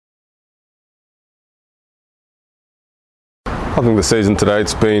I think the season to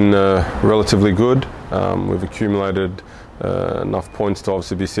date's been relatively good. We've accumulated enough points to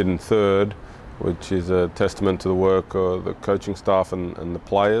obviously be sitting third, which is a testament to the work of the coaching staff and the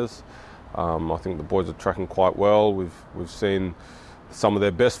players. I think the boys are tracking quite well. We've seen some of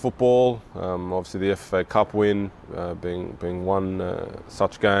their best football. Obviously the FA Cup win being one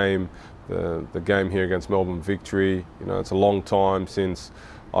such game. The game here against Melbourne Victory. You know, it's a long time since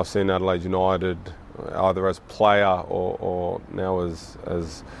I've seen Adelaide United either as player or now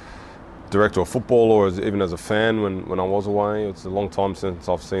as director of football or even as a fan when I was away. It's a long time since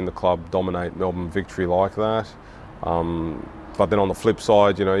I've seen the club dominate Melbourne Victory like that. But then on the flip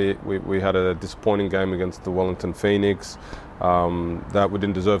side, you know, we had a disappointing game against the Wellington Phoenix that we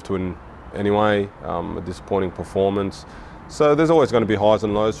didn't deserve to win anyway, a disappointing performance. So there's always going to be highs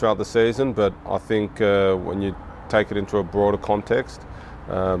and lows throughout the season, but I think when you take it into a broader context,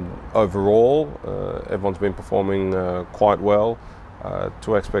 overall, everyone's been performing quite well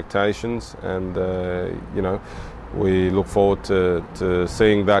to expectations, and you know, we look forward to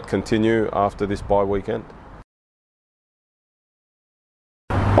seeing that continue after this bye weekend.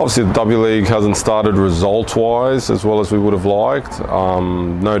 Obviously the W-League hasn't started results-wise as well as we would have liked.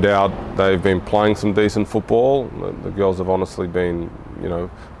 No doubt they've been playing some decent football. The girls have honestly been, you know,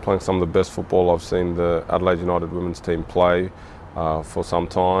 playing some of the best football I've seen the Adelaide United women's team play for some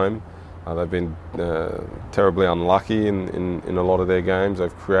time. They've been terribly unlucky in a lot of their games.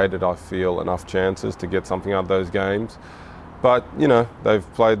 They've created, I feel, enough chances to get something out of those games. But, you know,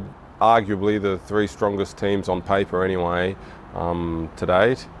 they've played arguably the three strongest teams on paper anyway to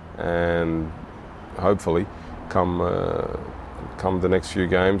date, and hopefully come the next few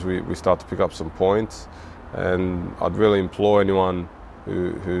games we start to pick up some points. And I'd really implore anyone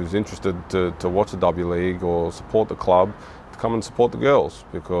who's interested to watch the W-League or support the club to come and support the girls,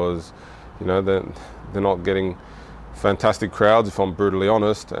 because you know they're not getting fantastic crowds, if I'm brutally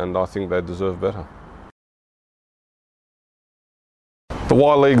honest, and I think they deserve better. The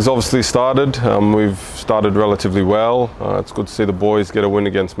Y-League's obviously started. We've started relatively well. It's good to see the boys get a win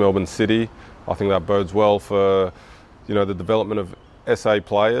against Melbourne City. I think that bodes well for, you know, the development of SA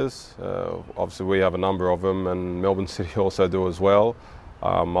players. Obviously we have a number of them, and Melbourne City also do as well.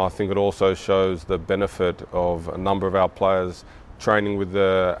 I think it also shows the benefit of a number of our players training with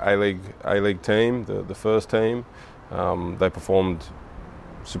the A-League team, the first team. They performed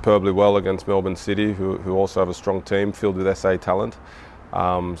superbly well against Melbourne City, who also have a strong team filled with SA talent.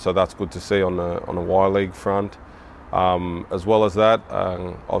 So that's good to see on a Y-League front. As well as that,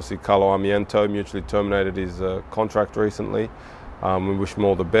 obviously Carlo Armiento mutually terminated his contract recently. We wish him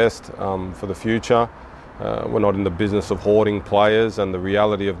all the best for the future. We're not in the business of hoarding players, and the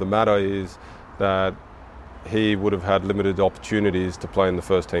reality of the matter is that he would have had limited opportunities to play in the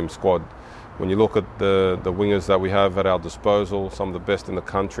first team squad. When you look at the wingers that we have at our disposal, some of the best in the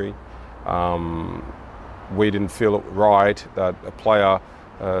country, we didn't feel it right that a player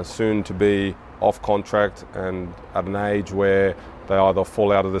soon to be off contract and at an age where they either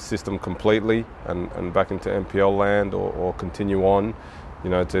fall out of the system completely and back into NPL land or continue on, you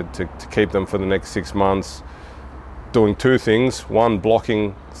know, to keep them for the next 6 months doing two things: one,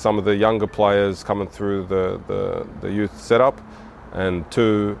 blocking some of the younger players coming through the youth setup, and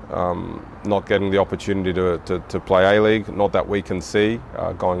two, not getting the opportunity to play A-League, not that we can see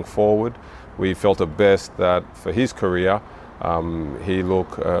going forward. We felt it best that for his career he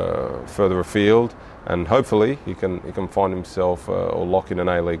look further afield, and hopefully he can find himself or lock in an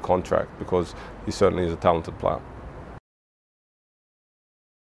A-League contract, because he certainly is a talented player.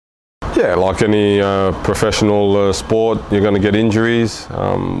 Yeah, like any professional sport, you're going to get injuries.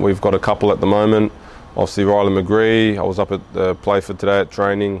 We've got a couple at the moment. Obviously Riley McGree, I was up at Playford today at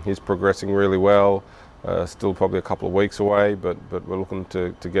training. He's progressing really well. Still probably a couple of weeks away, but we're looking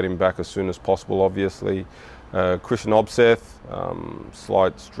to get him back as soon as possible, obviously. Christian Obseth,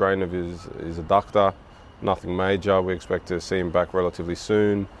 slight strain of his adductor, nothing major. We expect to see him back relatively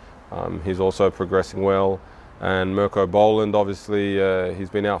soon. He's also progressing well. And Mirko Boland, obviously,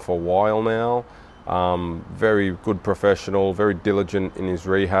 he's been out for a while now. Very good professional, very diligent in his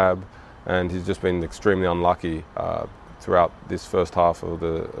rehab, and he's just been extremely unlucky throughout this first half of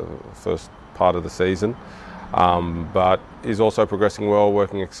the first part of the season. But he's also progressing well,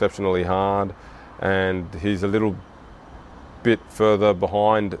 working exceptionally hard, and he's a little bit further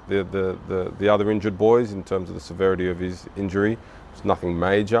behind the other injured boys in terms of the severity of his injury. It's nothing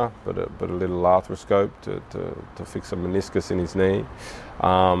major, but a little arthroscope to fix a meniscus in his knee.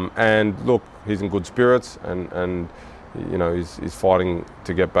 And look, he's in good spirits, and you know, he's fighting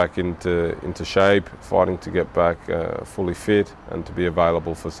to get back into shape, fighting to get back fully fit and to be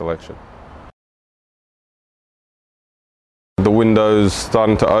available for selection. The window's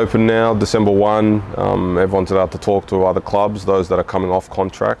starting to open now, December 1. Everyone's allowed to talk to other clubs, those that are coming off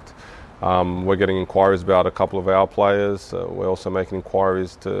contract. We're getting inquiries about a couple of our players. We're also making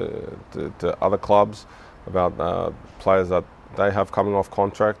inquiries to other clubs about players that they have coming off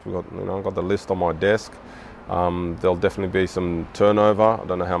contract. I've got the list on my desk. There'll definitely be some turnover. I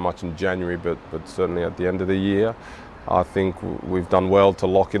don't know how much in January, but certainly at the end of the year. I think we've done well to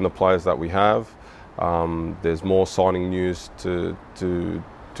lock in the players that we have. There's more signing news to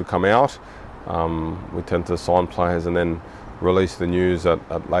come out. We tend to sign players and then release the news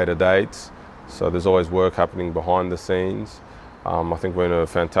at later dates. So there's always work happening behind the scenes. I think we're in a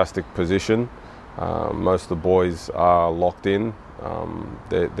fantastic position. Most of the boys are locked in.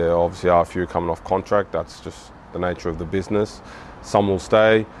 There obviously are a few coming off contract. That's just the nature of the business. Some will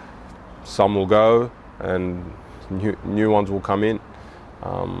stay, some will go, and new ones will come in.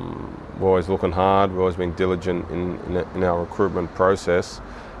 We're always looking hard. We're always being diligent in our recruitment process,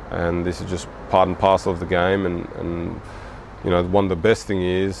 and this is just part and parcel of the game. And one of the best thing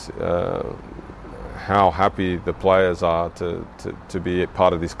is how happy the players are to be a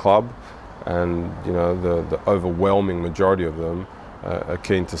part of this club. And the overwhelming majority of them are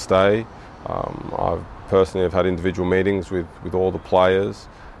keen to stay. I've personally have had individual meetings with all the players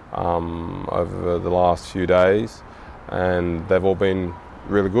over the last few days, and they've all been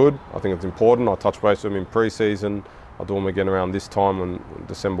really good. I think it's important. I touch base with them in pre-season. I'll do them again around this time when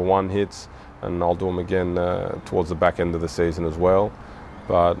December 1 hits, and I'll do them again towards the back end of the season as well.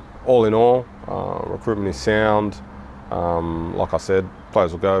 But all in all, recruitment is sound. Like I said,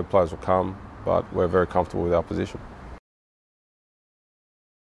 players will go, players will come, but we're very comfortable with our position.